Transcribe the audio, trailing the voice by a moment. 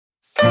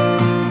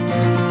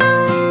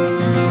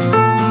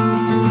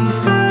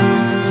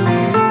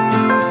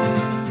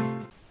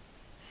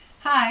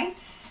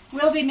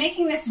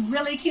making this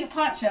really cute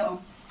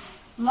poncho.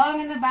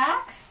 Long in the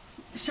back,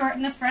 short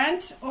in the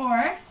front,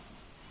 or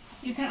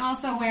you can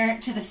also wear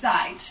it to the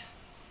side.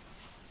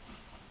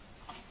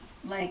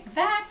 Like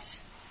that,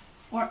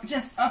 or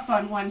just up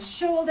on one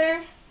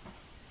shoulder.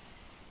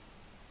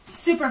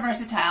 Super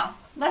versatile.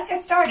 Let's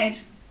get started.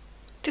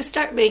 To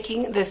start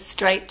making this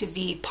striped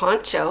V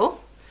poncho,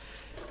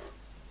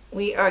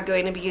 we are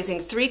going to be using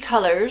 3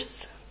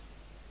 colors,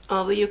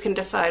 although you can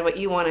decide what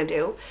you want to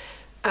do.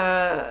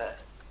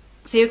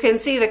 So you can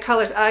see the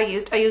colors I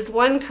used. I used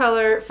 1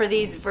 color for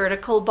these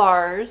vertical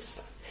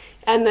bars,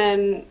 and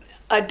then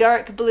a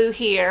dark blue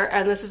here,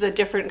 and this is a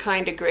different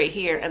kind of gray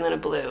here, and then a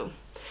blue.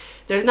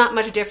 There's not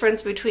much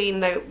difference between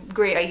the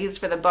gray I used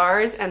for the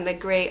bars and the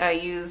gray I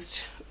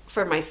used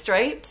for my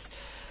stripes,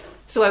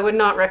 so I would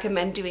not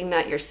recommend doing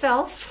that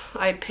yourself.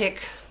 I'd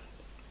pick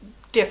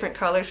different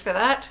colors for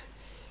that,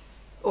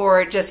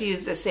 or just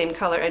use the same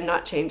color and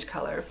not change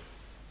color,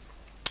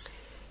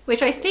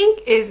 which I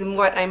think is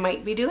what I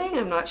might be doing.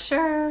 I'm not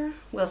sure.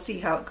 We'll see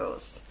how it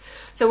goes.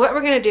 So what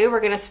we're going to do, we're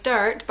going to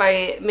start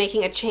by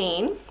making a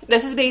chain.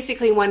 This is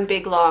basically one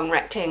big long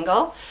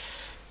rectangle.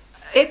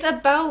 It's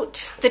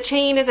about, the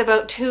chain is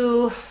about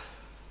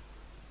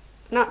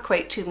not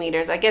quite 2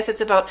 meters. I guess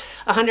it's about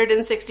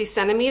 160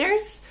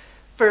 centimeters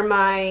for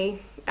my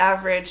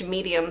average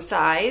medium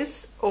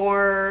size,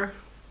 or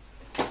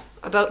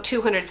about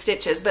 200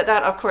 stitches, but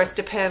that of course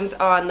depends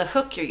on the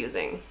hook you're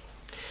using.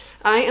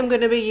 I am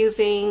going to be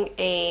using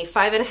a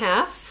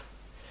 5.5,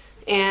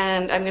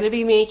 and I'm going to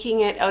be making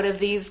it out of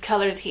these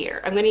colors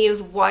here. I'm going to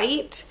use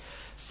white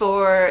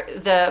for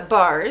the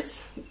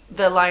bars,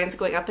 the lines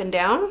going up and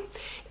down,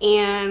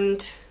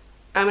 and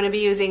I'm going to be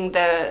using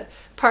the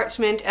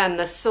parchment and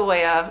the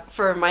soya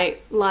for my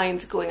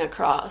lines going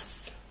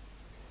across.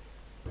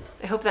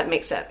 I hope that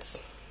makes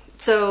sense.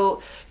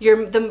 So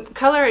the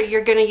color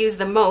you're going to use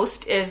the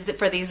most is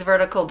for these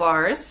vertical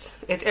bars.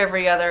 It's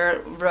every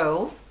other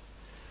row.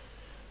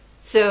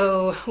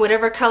 So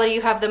whatever color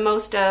you have the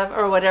most of,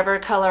 or whatever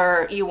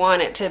color you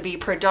want it to be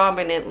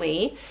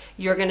predominantly,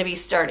 you're going to be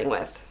starting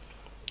with.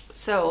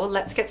 So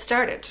let's get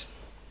started.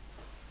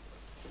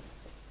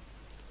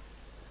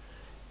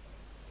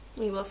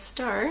 We will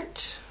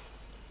start,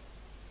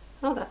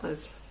 oh, that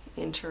was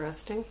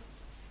interesting,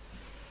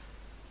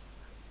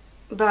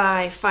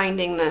 by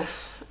finding the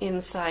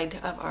inside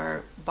of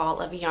our ball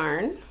of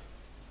yarn.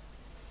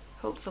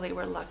 Hopefully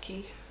we're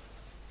lucky.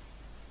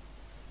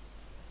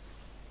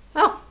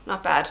 Oh,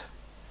 not bad.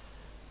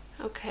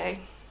 Okay.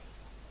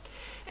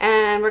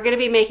 And we're going to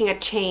be making a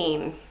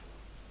chain.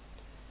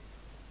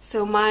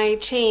 So my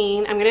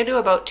chain, I'm going to do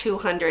about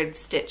 200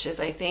 stitches,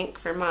 I think,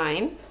 for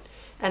mine.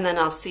 And then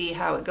I'll see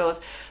how it goes.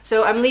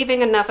 So I'm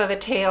leaving enough of a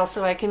tail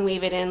so I can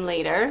weave it in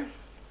later.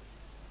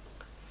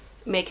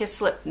 Make a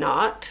slip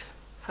knot,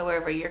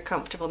 however you're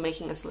comfortable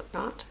making a slip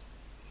knot.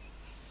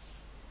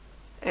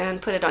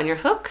 And put it on your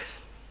hook.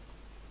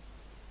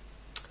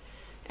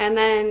 And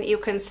then you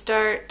can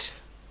start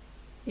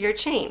your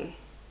chain.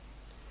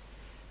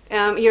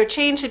 Your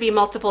chain should be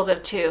multiples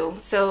of 2.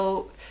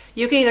 So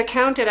you can either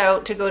count it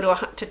out to go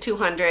to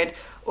 200,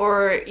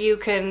 or you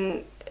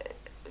can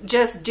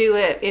just do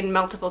it in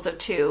multiples of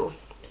 2.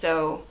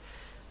 So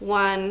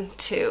 1,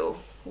 2,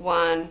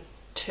 1,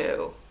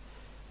 2,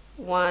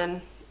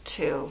 1,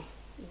 2,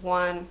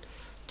 1,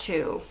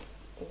 2,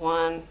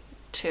 1,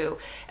 2,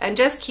 and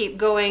just keep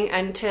going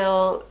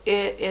until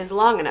it is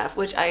long enough,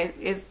 which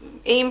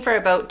aim for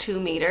about 2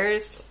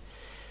 meters.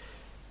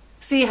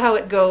 See how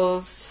it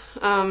goes.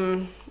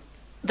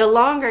 The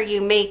longer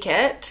you make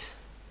it,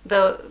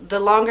 the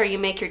longer you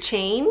make your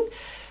chain,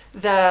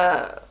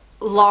 the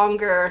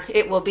longer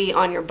it will be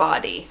on your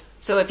body.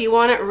 So if you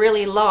want it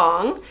really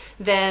long,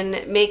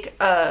 then make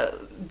a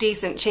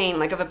decent chain,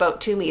 like of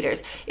about 2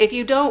 meters. If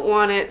you don't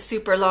want it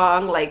super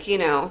long, like, you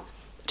know,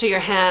 to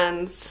your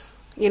hands,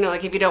 you know,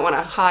 like if you don't want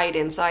to hide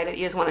inside it,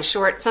 you just want to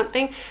short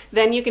something,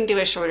 then you can do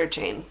a shorter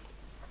chain.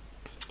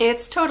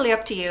 It's totally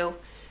up to you,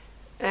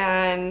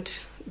 and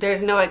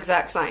there's no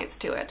exact science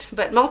to it,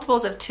 but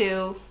multiples of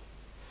 2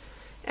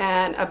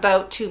 and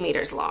about 2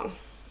 meters long.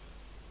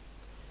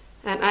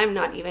 And I'm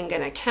not even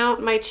going to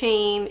count my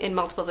chain in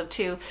multiples of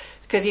 2,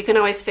 because you can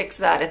always fix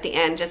that at the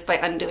end just by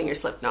undoing your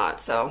slip knot.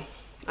 So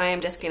I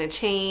am just going to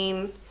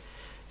chain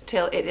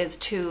till it is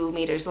 2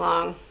 meters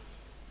long.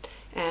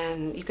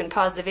 And you can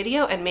pause the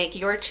video and make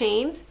your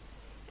chain,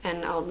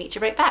 and I'll meet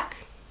you right back.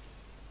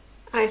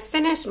 I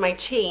finished my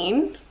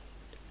chain.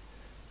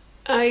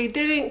 I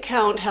didn't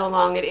count how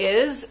long it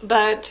is,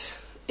 but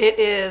it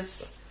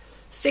is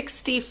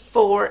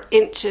 64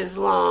 inches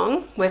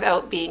long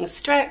without being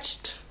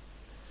stretched,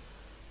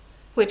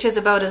 which is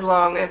about as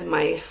long as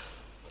my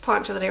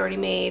poncho that I already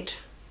made.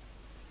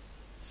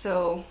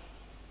 So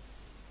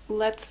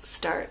let's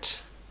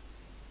start.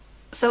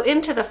 So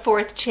into the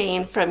 4th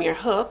chain from your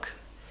hook,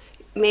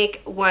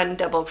 make 1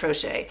 double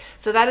crochet.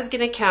 So that is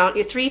going to count,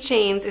 your 3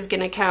 chains is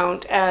going to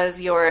count as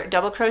your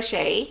double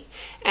crochet,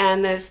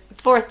 and this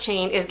 4th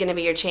chain is going to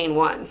be your chain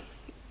 1.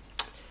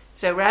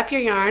 So wrap your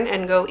yarn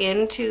and go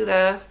into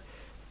the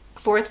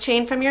fourth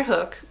chain from your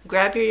hook,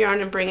 grab your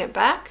yarn and bring it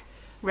back,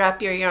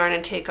 wrap your yarn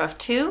and take off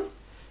 2,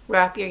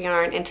 wrap your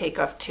yarn and take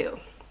off 2,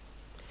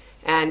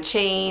 and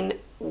chain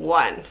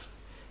 1.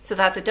 So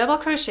that's a double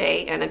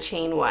crochet and a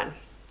chain 1.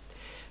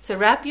 So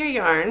wrap your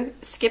yarn,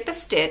 skip a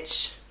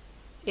stitch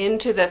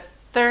into the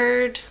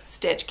third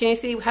stitch. Can you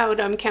see how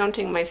I'm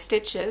counting my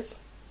stitches?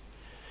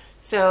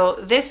 So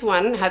this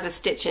one has a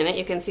stitch in it.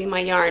 You can see my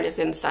yarn is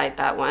inside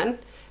that one.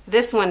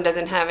 This one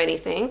doesn't have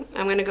anything.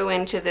 I'm going to go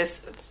into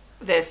this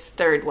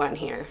third one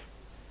here,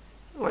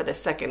 or the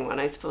second one,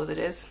 I suppose it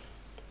is.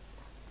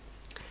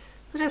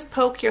 So just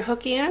poke your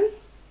hook in,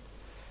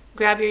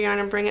 grab your yarn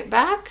and bring it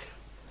back,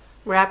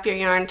 wrap your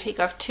yarn, take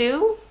off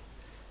 2,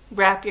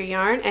 wrap your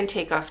yarn and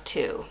take off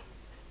 2.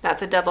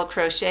 That's a double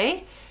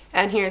crochet,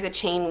 and here's a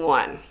chain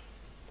 1.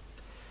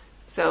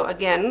 So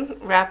again,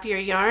 wrap your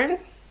yarn,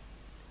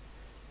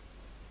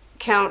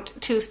 count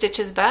 2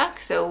 stitches back.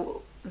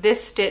 So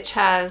this stitch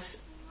has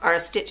our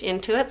stitch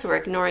into it, so we're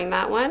ignoring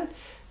that one.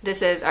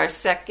 This is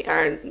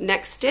our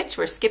next stitch,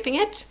 we're skipping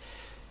it.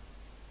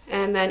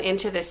 And then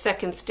into the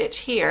second stitch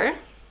here,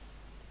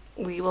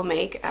 we will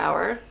make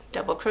our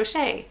double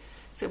crochet.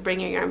 So bring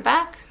your yarn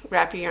back,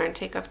 wrap your yarn,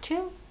 take off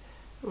 2,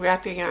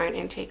 wrap your yarn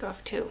and take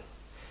off 2,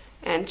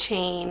 and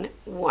chain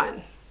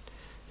 1.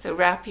 So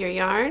wrap your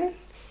yarn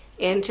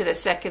into the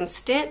second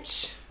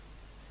stitch,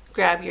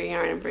 grab your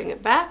yarn and bring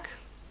it back,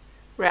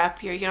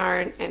 wrap your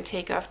yarn and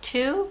take off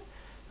 2,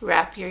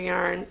 wrap your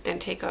yarn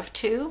and take off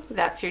 2.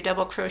 That's your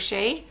double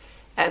crochet,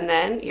 and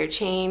then your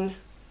chain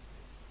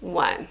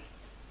 1.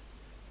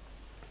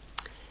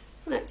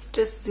 Let's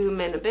just zoom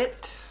in a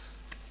bit.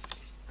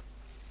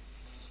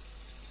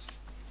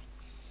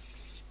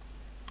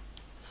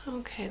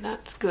 Okay,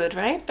 that's good,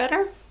 right?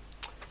 Better?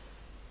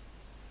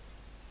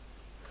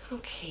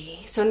 Okay,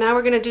 so now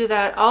we're going to do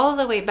that all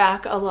the way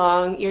back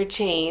along your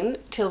chain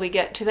till we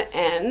get to the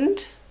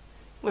end.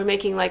 We're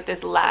making like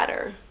this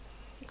ladder.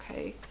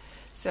 Okay,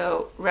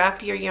 so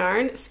wrap your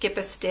yarn, skip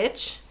a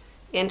stitch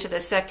into the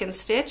second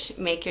stitch,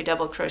 make your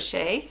double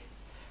crochet,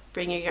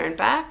 bring your yarn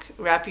back,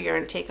 wrap your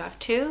yarn, take off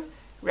 2,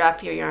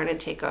 wrap your yarn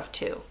and take off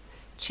 2,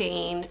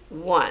 chain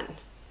 1,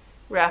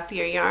 wrap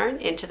your yarn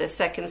into the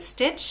second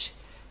stitch,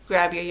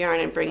 grab your yarn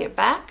and bring it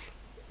back,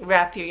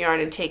 wrap your yarn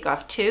and take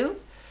off 2,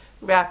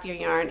 wrap your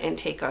yarn and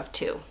take off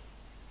 2,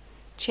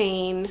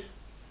 chain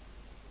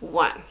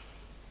 1,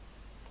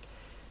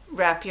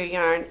 wrap your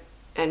yarn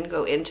and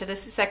go into the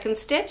second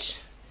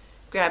stitch,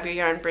 grab your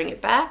yarn, bring it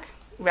back,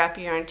 wrap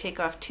your yarn, take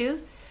off 2,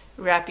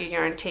 wrap your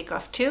yarn, take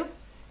off 2,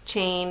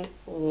 chain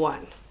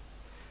 1.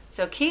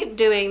 So keep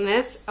doing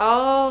this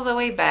all the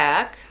way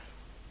back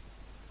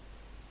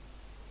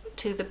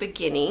to the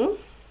beginning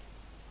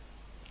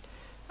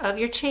of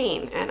your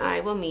chain, and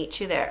I will meet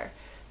you there.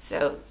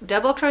 So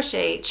double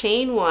crochet,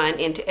 chain 1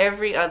 into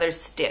every other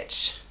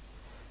stitch.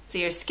 So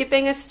you're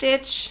skipping a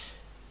stitch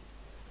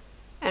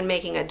and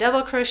making a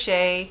double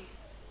crochet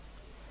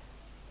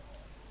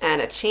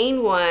and a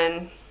chain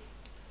 1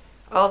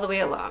 all the way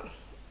along.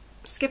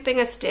 Skipping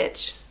a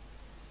stitch,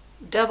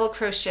 double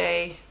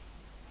crochet,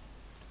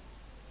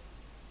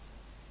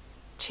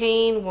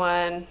 chain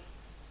 1,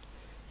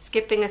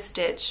 skipping a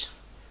stitch,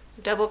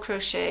 double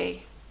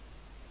crochet,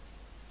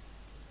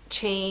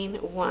 chain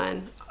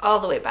 1 all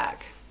the way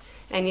back.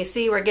 And you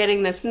see we're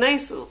getting this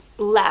nice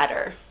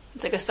ladder.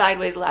 It's like a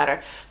sideways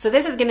ladder. So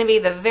this is going to be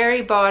the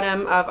very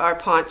bottom of our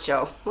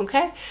poncho.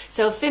 Okay,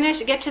 so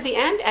finish, get to the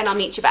end, and I'll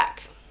meet you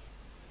back.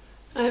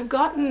 I've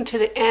gotten to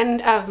the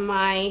end of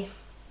my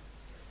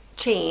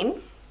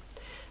chain.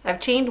 I've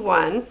chained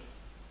 1,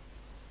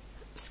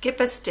 skip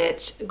a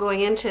stitch going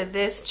into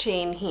this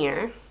chain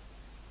here,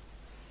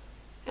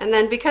 and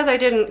then because I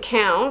didn't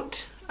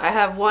count, I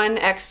have 1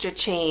 extra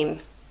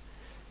chain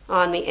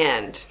on the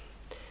end.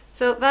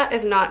 So that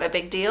is not a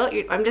big deal.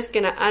 I'm just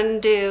going to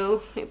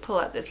undo, let me pull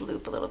out this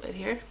loop a little bit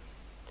here.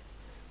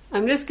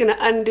 I'm just going to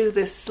undo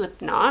this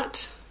slip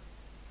knot.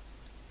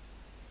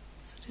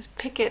 So just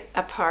pick it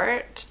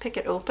apart, pick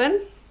it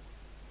open,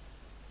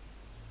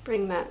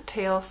 bring that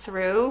tail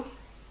through.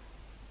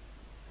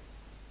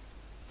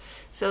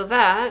 So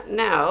that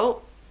now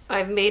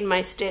I've made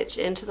my stitch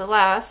into the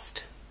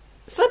last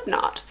slip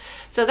knot.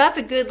 So that's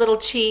a good little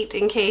cheat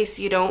in case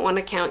you don't want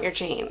to count your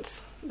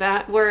chains.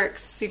 That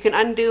works. You can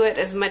undo it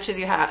as much as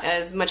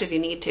you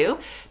need to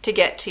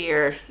get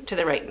to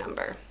the right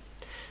number.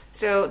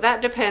 So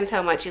that depends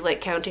how much you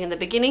like counting in the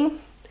beginning.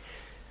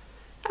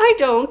 I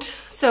don't,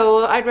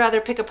 so I'd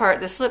rather pick apart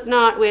the slip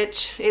knot,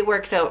 which it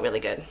works out really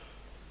good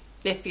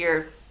if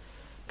you're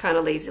kind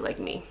of lazy like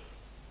me.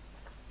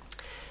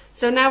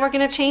 So now we're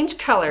going to change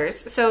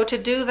colors. So to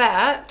do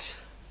that,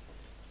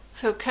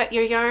 so cut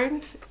your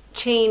yarn,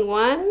 chain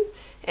 1,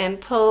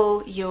 and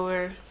pull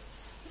your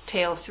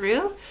tail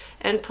through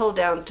and pull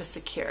down to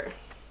secure.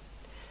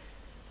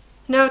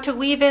 Now to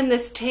weave in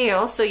this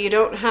tail so you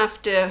don't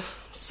have to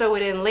sew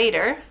it in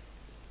later,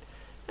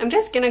 I'm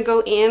just going to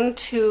go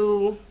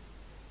into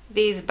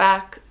these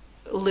back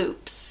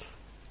loops.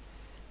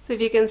 So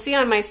if you can see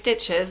on my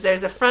stitches,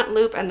 there's a front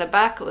loop and the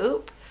back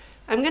loop.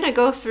 I'm going to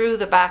go through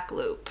the back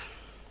loop.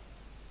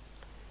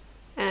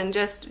 and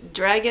just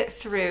drag it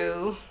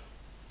through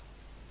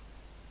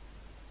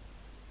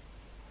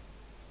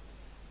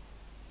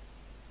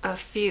a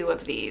few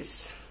of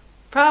these.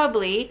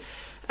 Probably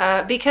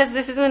because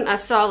this isn't a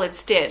solid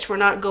stitch, we're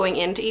not going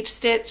into each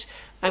stitch,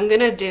 I'm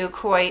going to do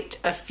quite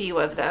a few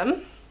of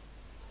them.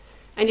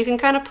 And you can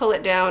kind of pull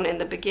it down in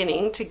the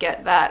beginning to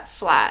get that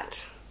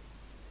flat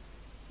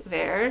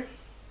there.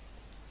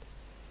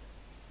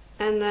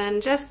 And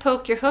then just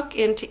poke your hook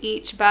into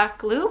each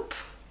back loop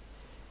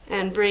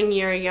and bring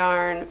your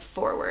yarn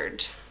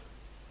forward.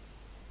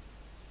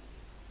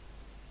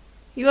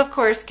 You of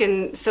course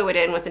can sew it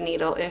in with a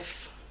needle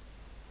if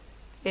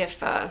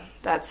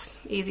that's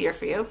easier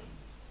for you.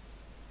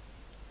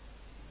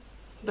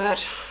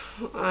 But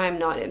I'm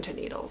not into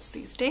needles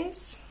these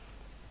days.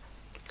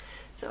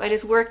 So I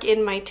just work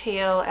in my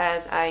tail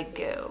as I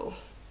go.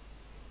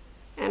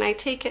 And I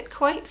take it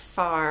quite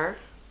far.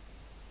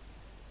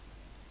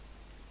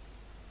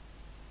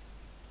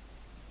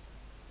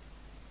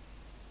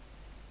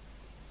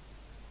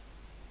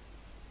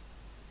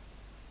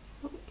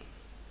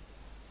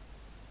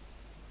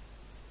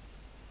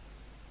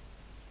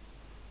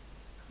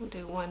 I'll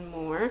do one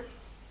more,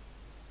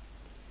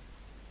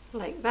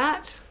 like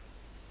that.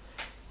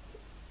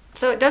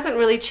 So it doesn't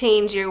really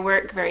change your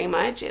work very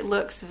much. It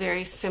looks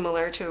very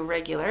similar to a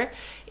regular,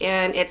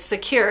 and it's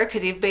secure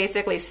because you've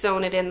basically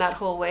sewn it in that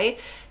whole way.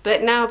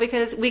 But now,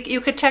 because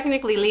you could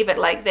technically leave it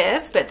like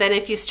this, but then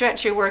if you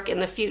stretch your work in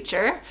the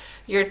future,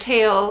 your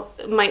tail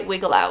might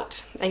wiggle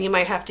out and you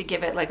might have to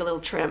give it like a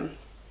little trim,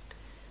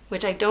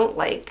 which I don't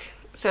like.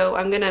 So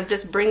I'm gonna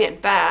just bring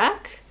it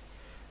back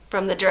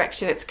from the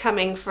direction it's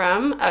coming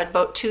from,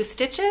 about 2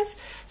 stitches.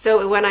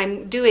 So when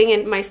I'm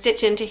doing my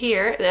stitch into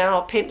here,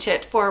 that'll pinch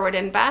it forward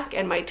and back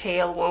and my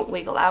tail won't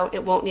wiggle out.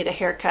 It won't need a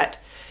haircut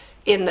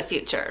in the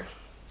future.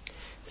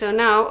 So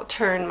now I'll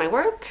turn my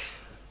work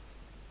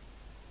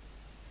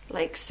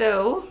like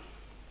so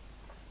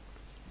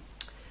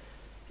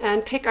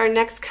and pick our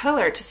next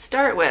color to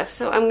start with.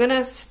 So I'm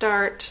gonna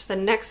start the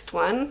next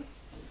one,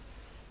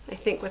 I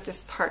think, with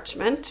this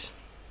parchment.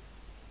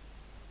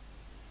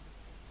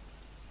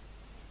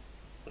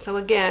 So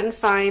again,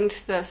 find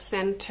the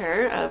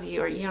center of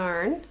your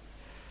yarn,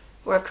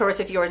 or of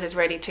course if yours is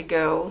ready to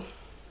go,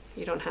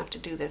 you don't have to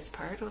do this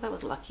part. Oh, that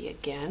was lucky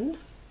again.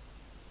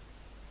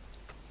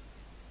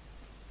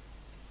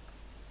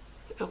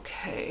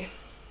 Okay.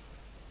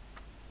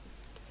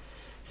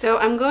 So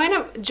I'm going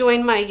to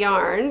join my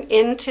yarn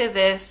into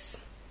this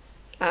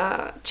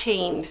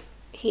chain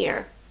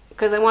here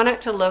because I want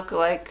it to look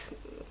like,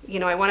 you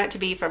know, I want it to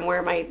be from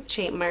where my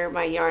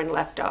yarn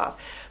left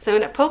off. So I'm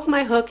going to poke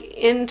my hook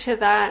into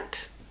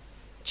that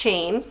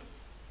chain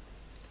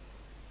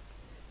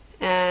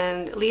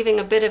and leaving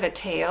a bit of a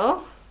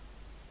tail,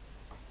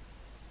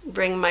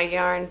 bring my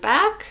yarn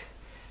back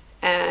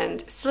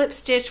and slip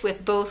stitch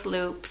with both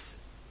loops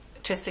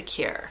to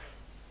secure.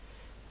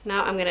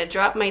 Now I'm going to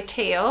drop my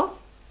tail,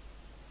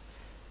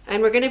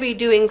 and we're going to be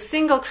doing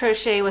single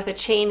crochet with a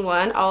chain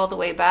 1 all the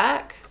way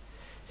back.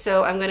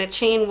 So I'm going to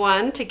chain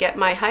 1 to get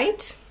my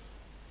height,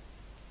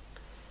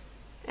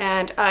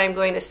 and I'm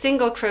going to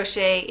single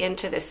crochet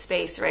into this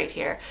space right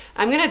here.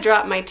 I'm going to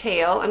drop my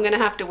tail. I'm going to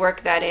have to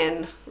work that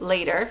in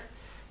later.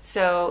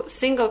 So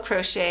single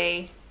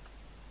crochet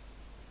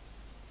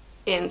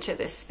into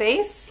this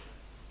space,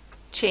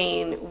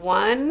 chain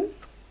 1,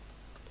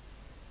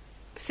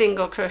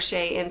 single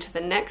crochet into the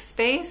next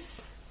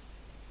space,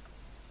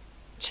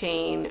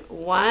 chain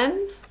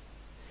 1,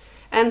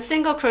 and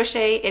single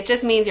crochet, it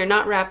just means you're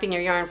not wrapping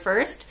your yarn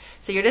first.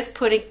 So you're just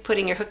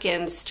putting your hook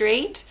in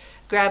straight,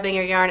 grabbing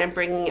your yarn and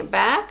bringing it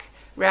back,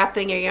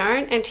 wrapping your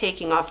yarn and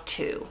taking off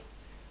 2.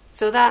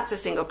 So that's a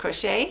single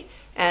crochet,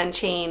 and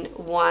chain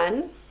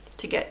 1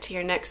 to get to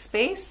your next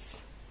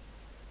space.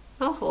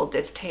 I'll hold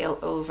this tail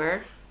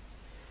over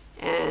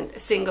and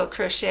single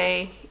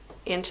crochet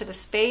into the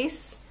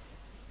space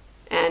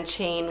and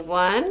chain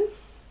 1,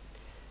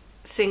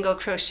 single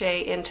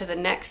crochet into the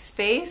next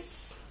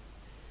space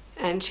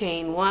and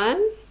chain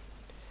 1,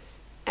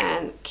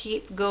 and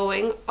keep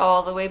going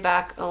all the way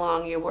back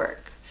along your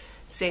work.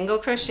 Single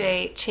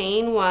crochet,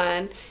 chain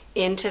 1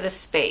 into the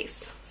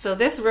space. So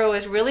this row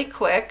is really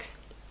quick,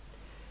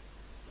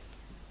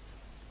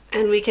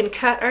 and we can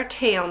cut our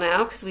tail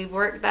now because we've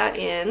worked that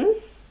in,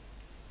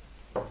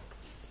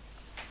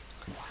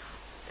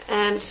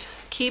 and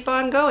keep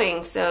on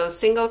going. So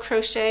single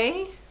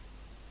crochet,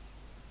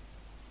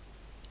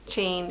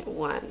 chain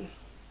 1,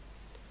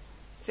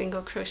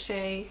 single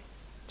crochet,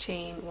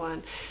 chain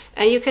 1.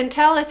 And you can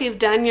tell if you've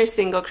done your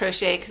single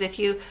crochet because if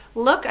you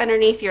look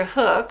underneath your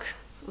hook,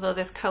 although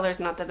this color is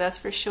not the best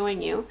for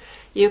showing you,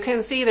 you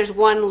can see there's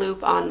 1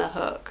 loop on the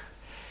hook.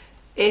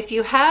 If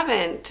you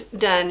haven't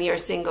done your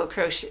single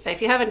crochet,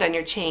 if you haven't done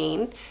your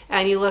chain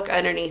and you look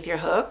underneath your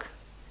hook,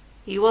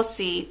 you will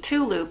see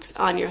 2 loops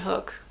on your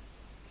hook.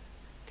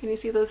 Can you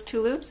see those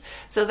 2 loops?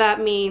 So that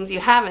means you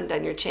haven't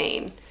done your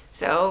chain.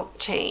 So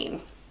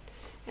chain,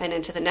 and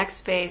into the next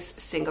space,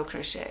 single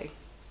crochet.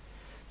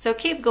 So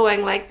keep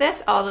going like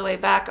this all the way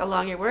back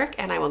along your work,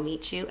 and I will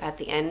meet you at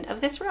the end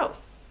of this row.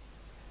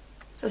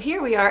 So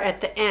here we are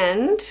at the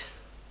end,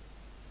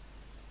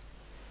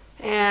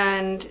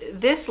 and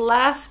this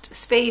last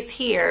space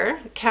here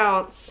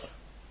counts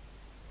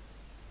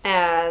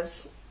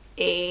as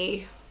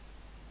a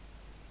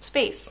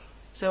space.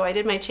 So I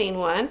did my chain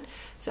one,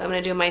 so I'm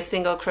going to do my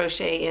single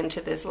crochet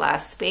into this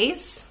last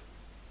space.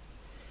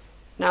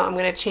 Now I'm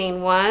going to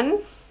chain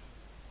one,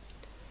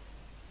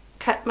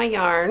 cut my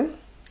yarn,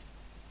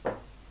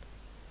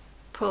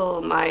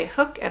 pull my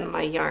hook and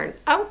my yarn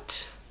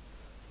out,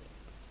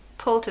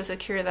 pull to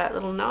secure that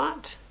little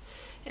knot,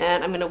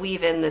 and I'm going to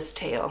weave in this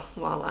tail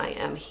while I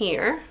am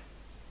here,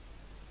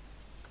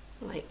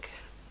 like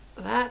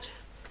that.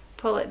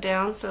 Pull it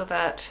down so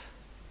that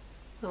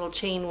little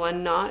chain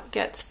one knot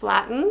gets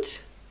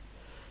flattened,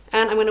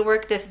 and I'm going to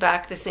work this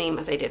back the same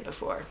as I did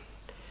before.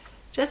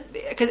 Just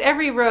because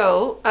every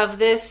row of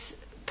this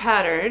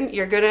pattern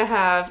you're going to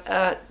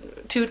have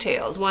two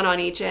tails, one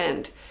on each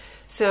end.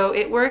 So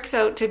it works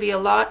out to be a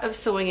lot of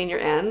sewing in your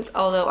ends,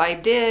 although I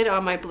did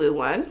on my blue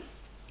one.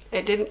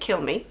 It didn't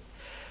kill me,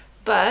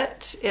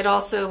 but it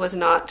also was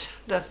not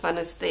the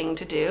funnest thing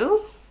to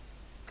do.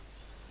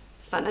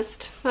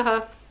 Funnest,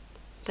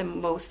 the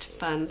most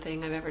fun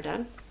thing I've ever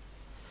done.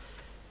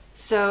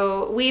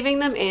 So weaving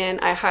them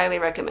in, I highly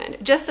recommend.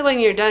 Just so when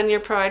you're done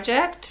your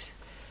project,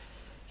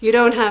 you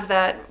don't have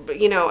that,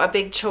 you know, a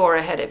big chore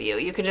ahead of you.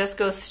 You can just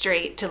go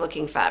straight to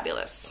looking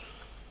fabulous.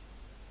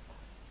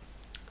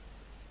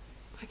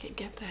 I can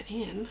get that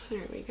in.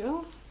 There we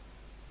go.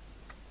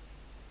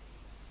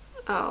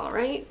 All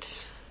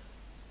right,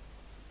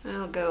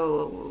 I'll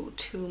go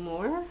two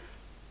more.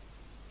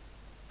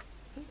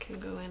 I can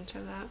go into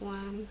that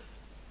one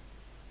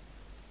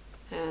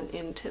and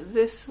into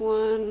this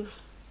one.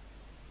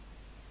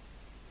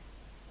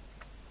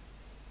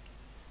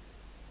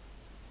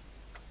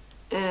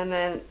 And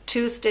then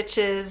 2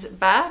 stitches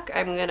back,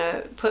 I'm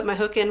gonna put my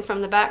hook in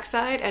from the back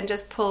side and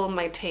just pull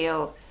my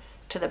tail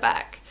to the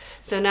back.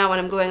 So now when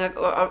I'm going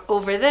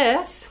over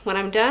this, when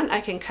I'm done,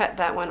 I can cut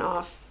that one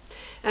off.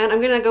 And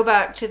I'm going to go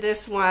back to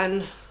this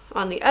one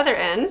on the other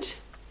end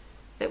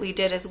that we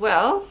did as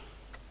well.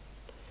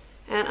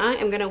 And I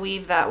am going to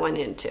weave that one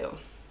in too,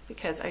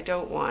 because I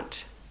don't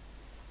want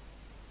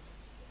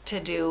to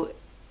do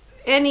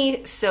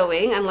any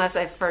sewing unless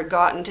I've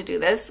forgotten to do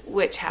this,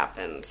 which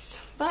happens.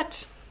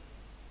 But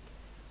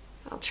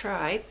I'll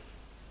try.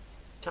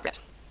 Not yet.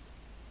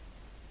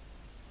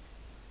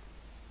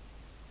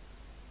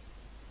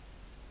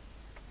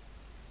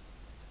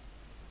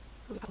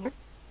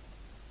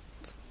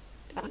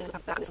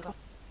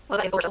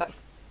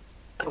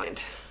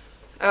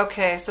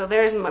 Okay, so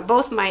there's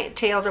both my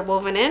tails are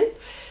woven in.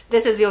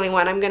 This is the only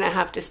one I'm going to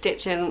have to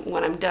stitch in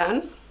when I'm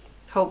done,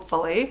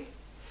 hopefully.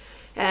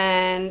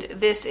 And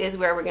this is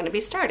where we're going to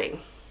be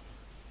starting.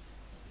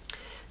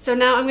 So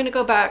now I'm going to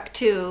go back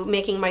to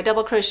making my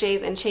double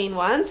crochets and chain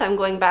one. So I'm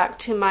going back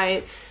to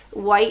my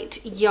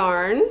white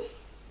yarn,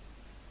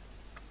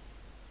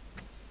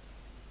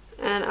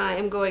 and I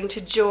am going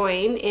to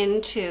join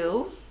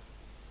into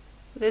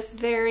this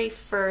very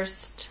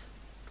first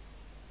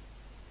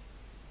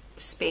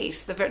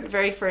space, the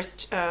very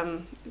first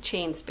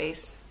chain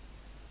space.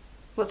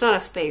 Well, it's not a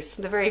space,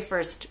 the very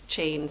first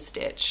chain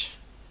stitch.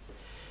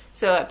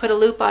 So I put a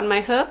loop on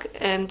my hook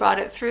and brought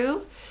it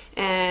through,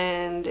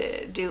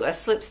 and do a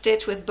slip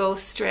stitch with both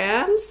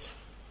strands.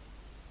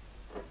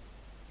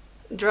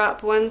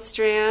 Drop one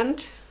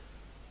strand,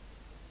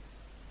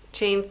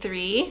 chain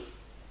 3,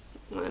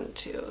 1,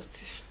 2,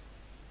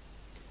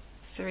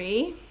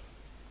 3,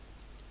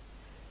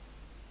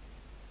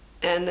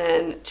 and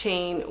then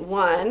chain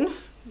 1,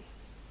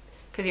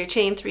 because your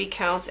chain 3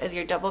 counts as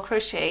your double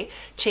crochet,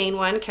 chain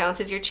 1 counts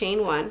as your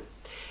chain 1.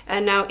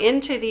 And now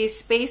into these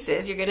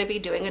spaces you're going to be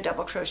doing a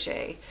double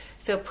crochet.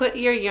 So put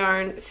your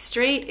yarn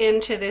straight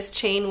into this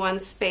chain 1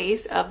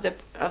 space of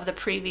the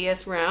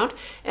previous round,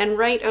 and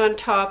right on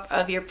top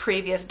of your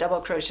previous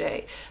double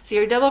crochet. So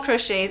your double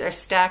crochets are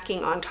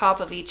stacking on top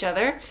of each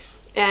other,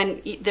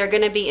 and they're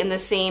going to be in the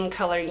same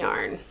color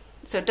yarn.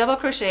 So double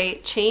crochet,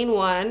 chain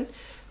 1,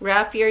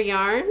 wrap your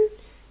yarn,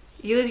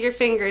 use your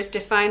fingers to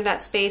find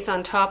that space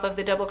on top of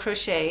the double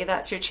crochet,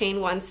 that's your chain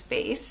 1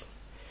 space,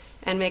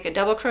 and make a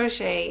double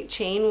crochet,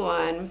 chain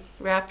 1,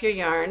 wrap your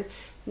yarn.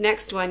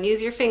 Next one,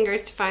 use your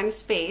fingers to find the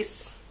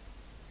space.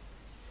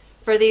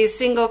 For these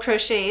single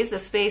crochets, the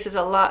space is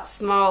a lot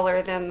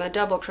smaller than the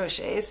double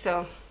crochets,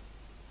 so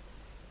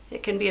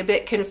it can be a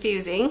bit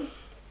confusing,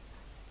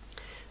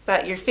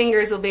 but your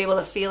fingers will be able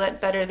to feel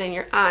it better than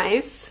your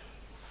eyes.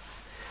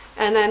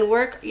 And then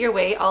work your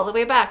way all the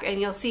way back, and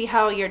you'll see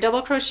how your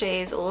double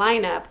crochets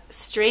line up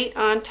straight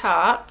on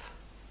top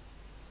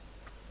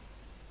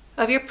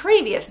of your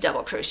previous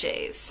double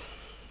crochets.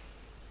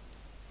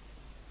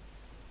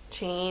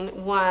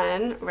 Chain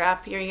 1,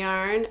 wrap your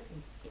yarn,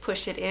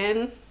 push it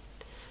in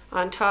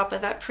on top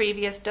of that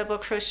previous double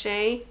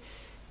crochet,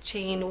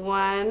 chain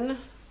 1,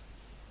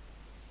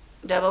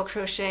 double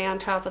crochet on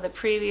top of the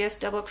previous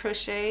double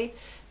crochet,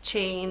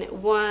 chain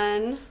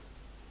 1,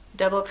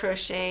 double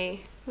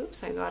crochet,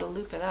 oops, I got a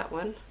loop of that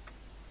one,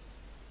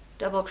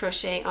 double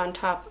crochet on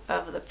top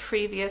of the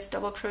previous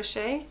double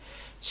crochet,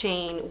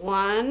 chain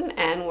 1,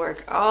 and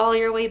work all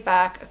your way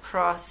back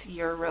across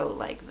your row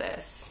like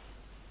this.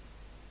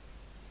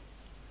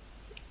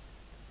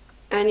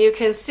 And you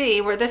can see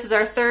where this is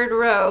our third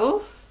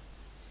row.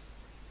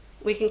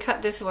 We can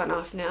cut this one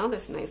off now,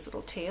 this nice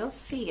little tail.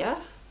 See ya.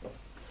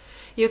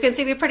 You can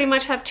see we pretty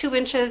much have 2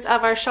 inches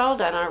of our shawl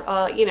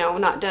done, you know,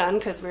 not done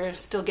because we're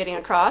still getting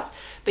across,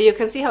 but you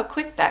can see how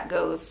quick that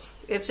goes.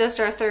 It's just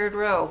our third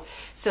row.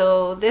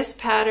 So this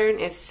pattern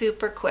is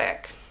super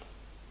quick.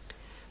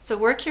 So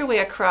work your way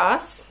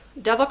across,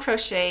 double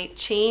crochet,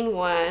 chain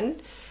 1,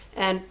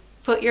 and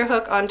put your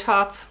hook on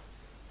top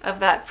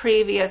of that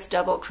previous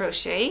double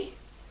crochet.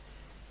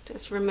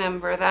 Just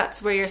remember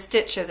that's where your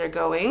stitches are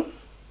going.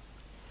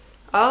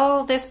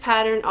 All this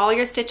pattern, all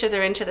your stitches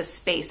are into the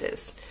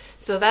spaces.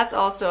 So that's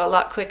also a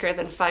lot quicker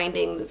than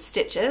finding the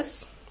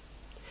stitches.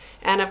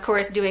 And of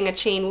course, doing a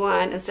chain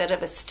 1 instead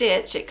of a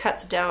stitch, it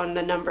cuts down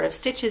the number of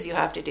stitches you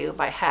have to do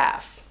by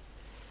half.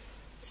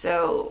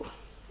 So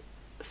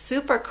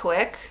super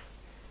quick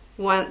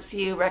once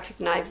you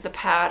recognize the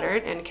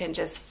pattern and can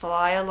just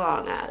fly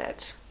along at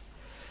it.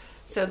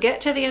 So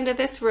get to the end of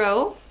this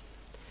row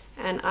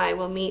and I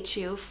will meet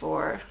you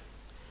for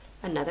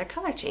another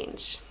color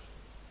change.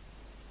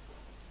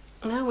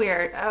 Now we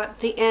are at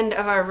the end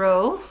of our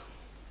row.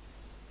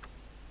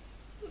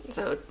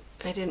 So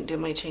I didn't do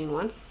my chain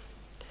 1.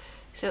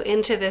 So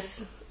into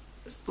this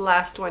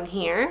last one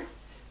here,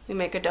 we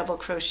make a double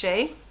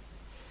crochet,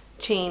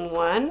 chain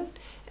 1,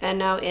 and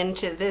now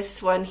into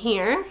this one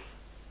here,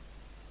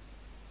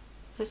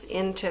 just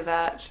into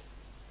that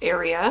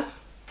area,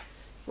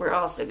 we're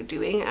also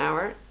doing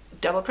our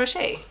double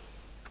crochet.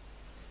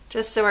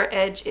 Just so our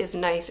edge is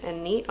nice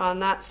and neat on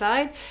that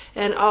side,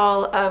 and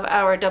all of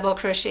our double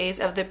crochets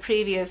of the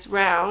previous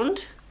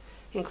round,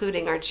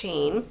 including our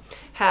chain,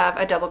 have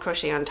a double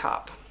crochet on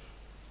top.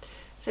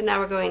 So now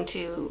we're going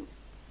to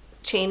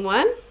chain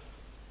 1,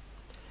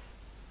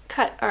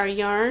 cut our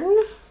yarn,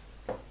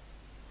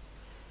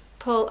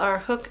 pull our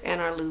hook and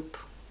our loop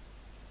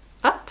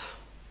up,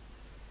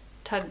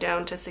 tug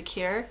down to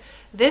secure.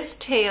 This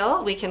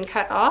tail we can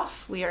cut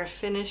off. We are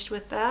finished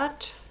with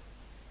that.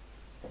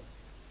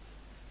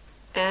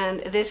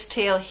 And this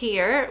tail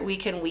here we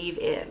can weave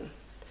in.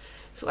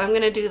 So I'm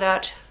going to do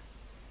that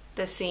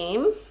the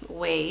same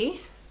way.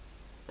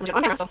 I'm doing it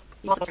on camera, so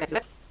you also don't forget to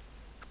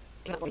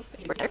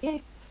do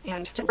it.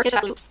 And just work it to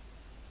that loops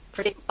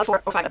for say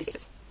 4 or 5 of these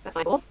pieces. That's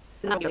my goal. And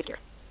then I'll be really secure.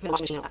 I'm going to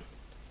wash machine all that.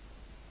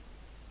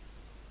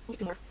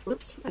 Do more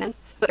loops, and then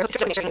put your hook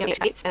to make sure you're getting it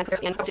tight, and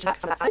put your stitch back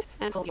from that side,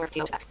 and pull your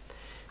tail back.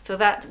 So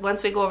that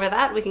once we go over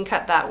that, we can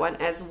cut that one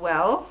as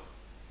well.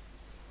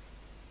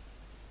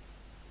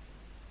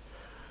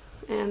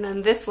 And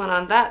then this one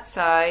on that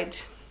side,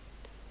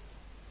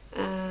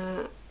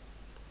 I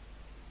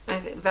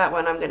think that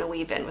one I'm going to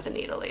weave in with a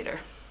needle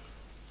later.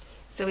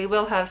 So we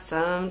will have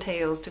some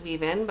tails to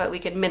weave in, but we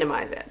can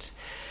minimize it.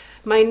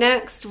 My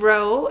next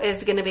row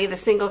is going to be the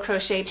single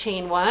crochet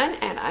chain 1,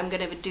 and I'm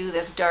going to do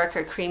this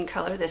darker cream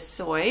color, this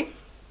soy.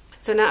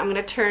 So now I'm going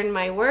to turn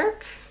my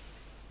work,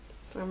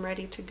 so I'm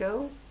ready to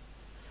go.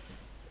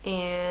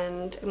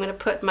 And I'm going to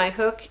put my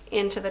hook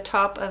into the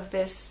top of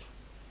this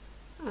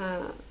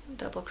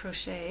double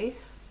crochet,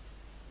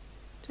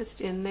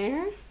 just in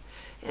there,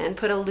 and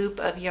put a loop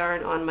of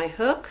yarn on my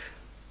hook,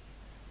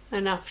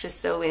 enough to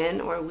sew in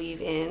or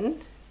weave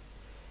in,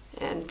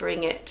 and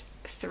bring it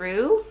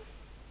through,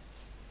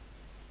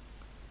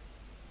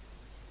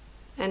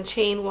 and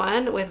chain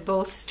 1 with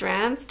both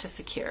strands to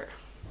secure.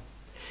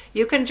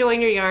 You can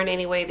join your yarn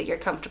any way that you're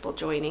comfortable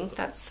joining.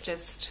 That's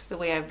just the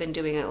way I've been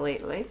doing it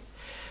lately.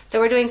 So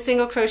we're doing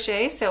single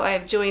crochet, so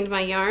I've joined my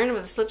yarn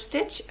with a slip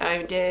stitch.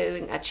 I'm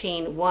doing a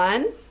chain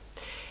 1,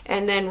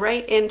 and then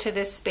right into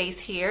this space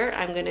here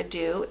I'm going to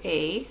do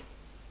I'm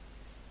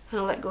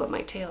going to let go of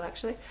my tail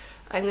actually.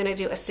 I'm going to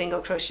do a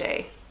single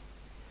crochet.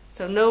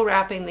 So no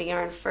wrapping the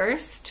yarn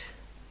first,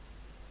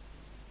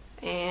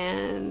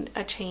 and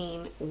a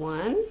chain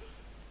 1,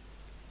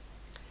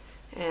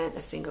 and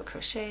a single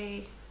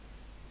crochet,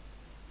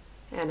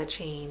 and a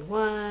chain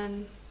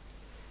 1,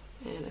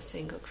 and a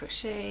single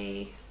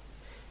crochet,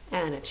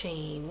 and a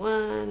chain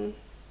 1,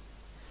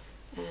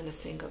 and a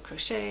single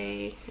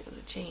crochet, and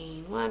a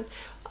chain 1,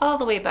 all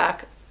the way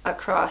back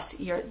across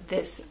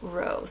this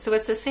row. So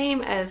it's the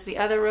same as the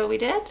other row we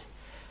did,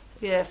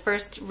 the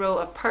first row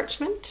of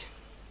parchment.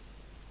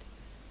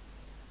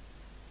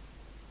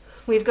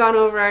 We've gone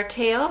over our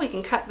tail, we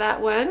can cut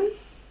that one.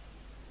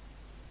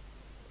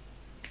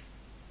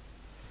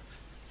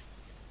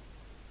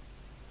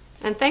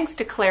 And thanks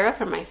to Clara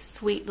for my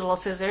sweet little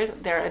scissors.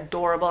 They're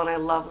adorable and I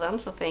love them,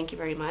 so thank you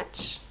very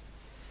much.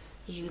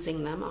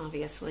 Using them,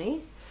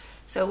 obviously.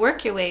 So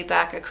work your way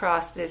back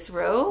across this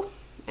row,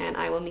 and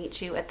I will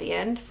meet you at the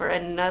end for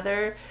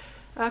another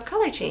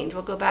color change.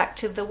 We'll go back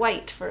to the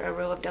white for a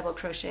row of double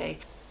crochet.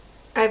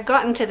 I've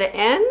gotten to the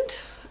end.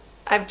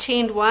 I've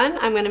chained 1.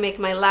 I'm going to make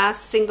my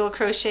last single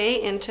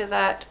crochet into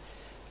that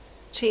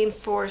chain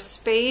 4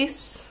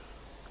 space.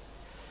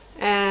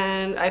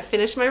 and I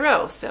finished my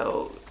row.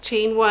 So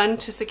chain 1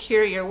 to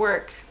secure your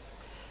work.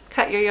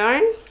 Cut your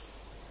yarn,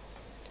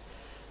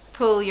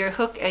 pull your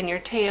hook and your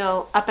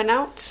tail up and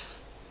out.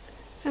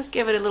 Just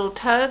give it a little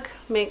tug,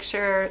 make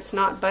sure it's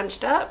not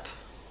bunched up,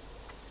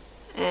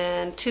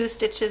 and 2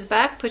 stitches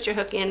back, put your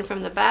hook in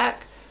from the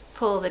back,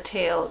 pull the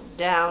tail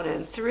down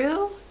and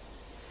through,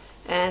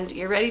 and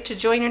you're ready to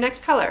join your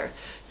next color.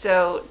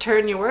 So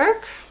turn your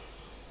work,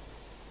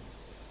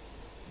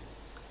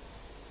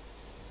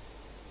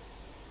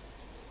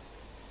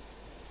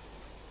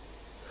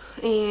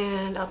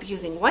 and I'll be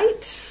using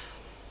white.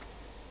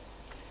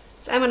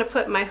 So I'm going to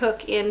put my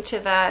hook into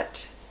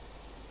that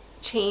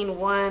chain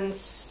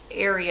 1's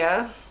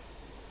area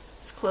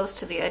as close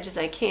to the edge as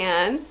I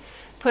can.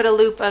 Put a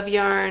loop of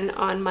yarn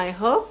on my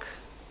hook,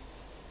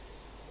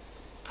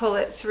 pull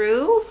it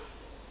through,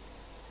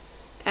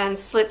 and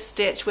slip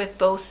stitch with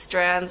both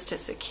strands to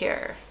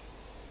secure.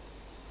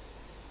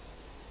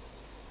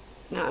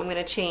 Now I'm going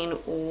to chain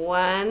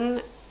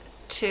 1,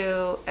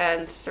 2,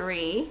 and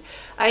 3.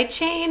 I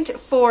chained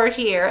 4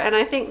 here, and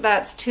I think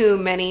that's too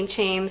many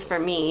chains for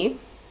me.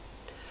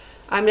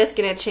 I'm just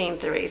going to chain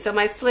 3. So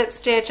my slip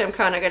stitch, I'm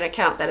kind of going to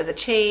count that as a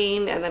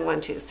chain, and then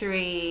 1, 2,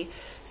 3.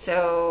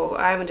 So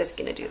I'm just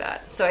going to do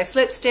that. So I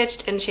slip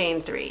stitched and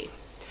chain 3.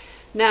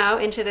 Now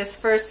into this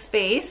first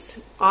space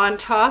on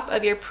top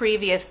of your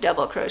previous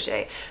double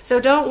crochet. So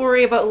don't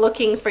worry about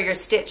looking for your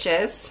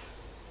stitches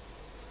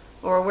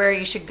or where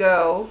you should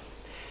go.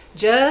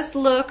 Just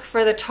look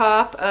for the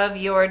top of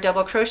your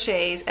double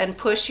crochets and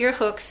push your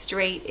hook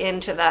straight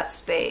into that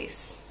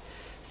space.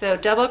 So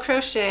double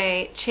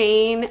crochet,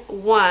 chain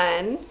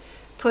 1,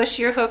 push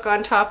your hook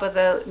on top of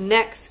the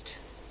next,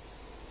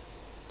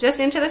 just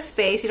into the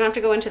space. You don't have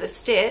to go into the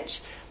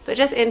stitch, but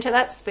just into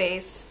that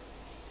space.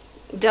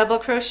 Double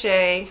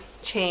crochet,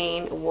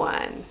 chain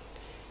 1,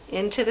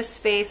 into the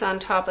space on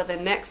top of the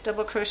next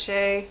double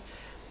crochet,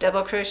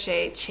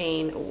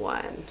 chain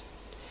 1.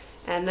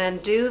 And then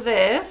do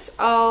this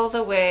all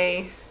the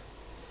way.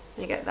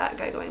 Let me get that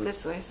guy going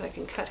this way so I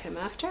can cut him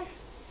after.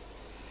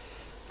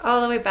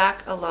 All the way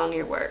back along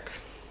your work.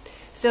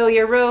 So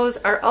your rows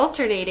are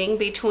alternating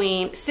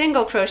between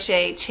single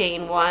crochet,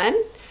 chain 1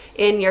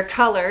 in your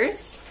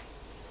colors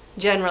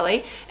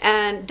generally,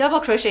 and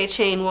double crochet,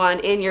 chain 1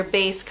 in your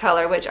base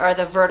color, which are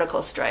the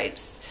vertical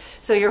stripes.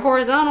 So your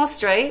horizontal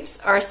stripes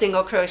are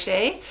single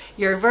crochet,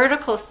 your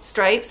vertical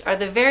stripes are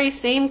the very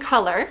same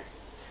color.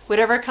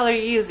 Whatever color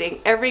you're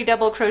using, every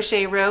double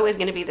crochet row is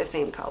going to be the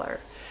same color.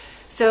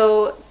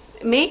 So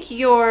make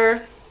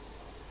your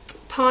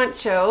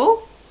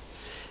poncho,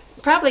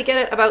 probably get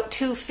it about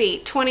 2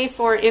 feet,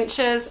 24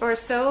 inches or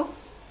so.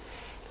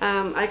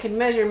 I can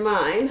measure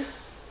mine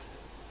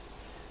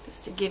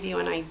just to give you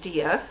an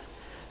idea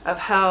of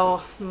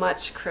how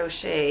much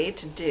crochet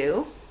to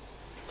do.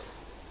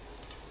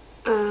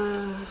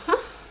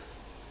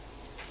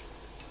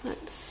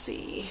 Let's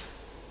see.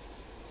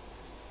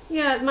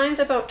 Yeah, mine's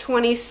about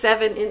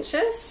 27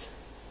 inches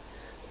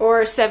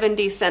or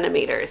 70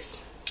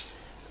 centimeters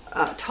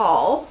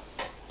tall.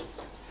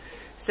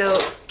 So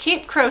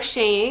keep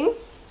crocheting,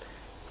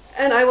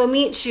 and I will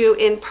meet you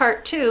in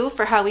part 2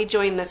 for how we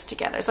join this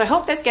together. So I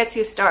hope this gets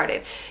you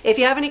started. If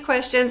you have any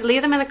questions,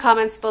 leave them in the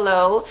comments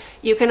below.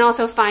 You can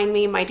also find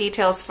me, my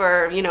details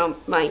for,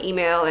 my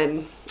email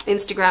and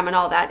Instagram and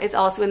all that is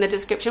also in the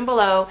description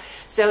below.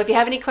 So if you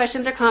have any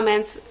questions or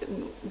comments,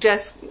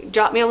 just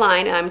drop me a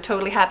line and I'm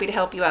totally happy to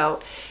help you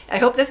out. I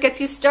hope this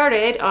gets you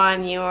started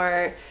on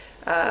your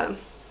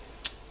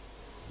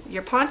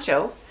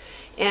poncho,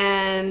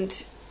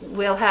 and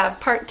we'll have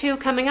part 2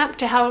 coming up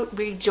to how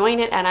we join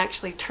it and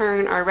actually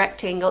turn our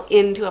rectangle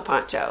into a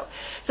poncho.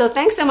 So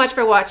thanks so much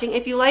for watching.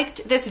 If you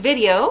liked this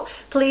video,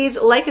 please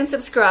like and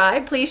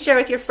subscribe. Please share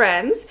with your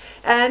friends.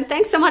 And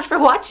thanks so much for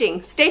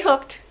watching. Stay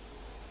hooked.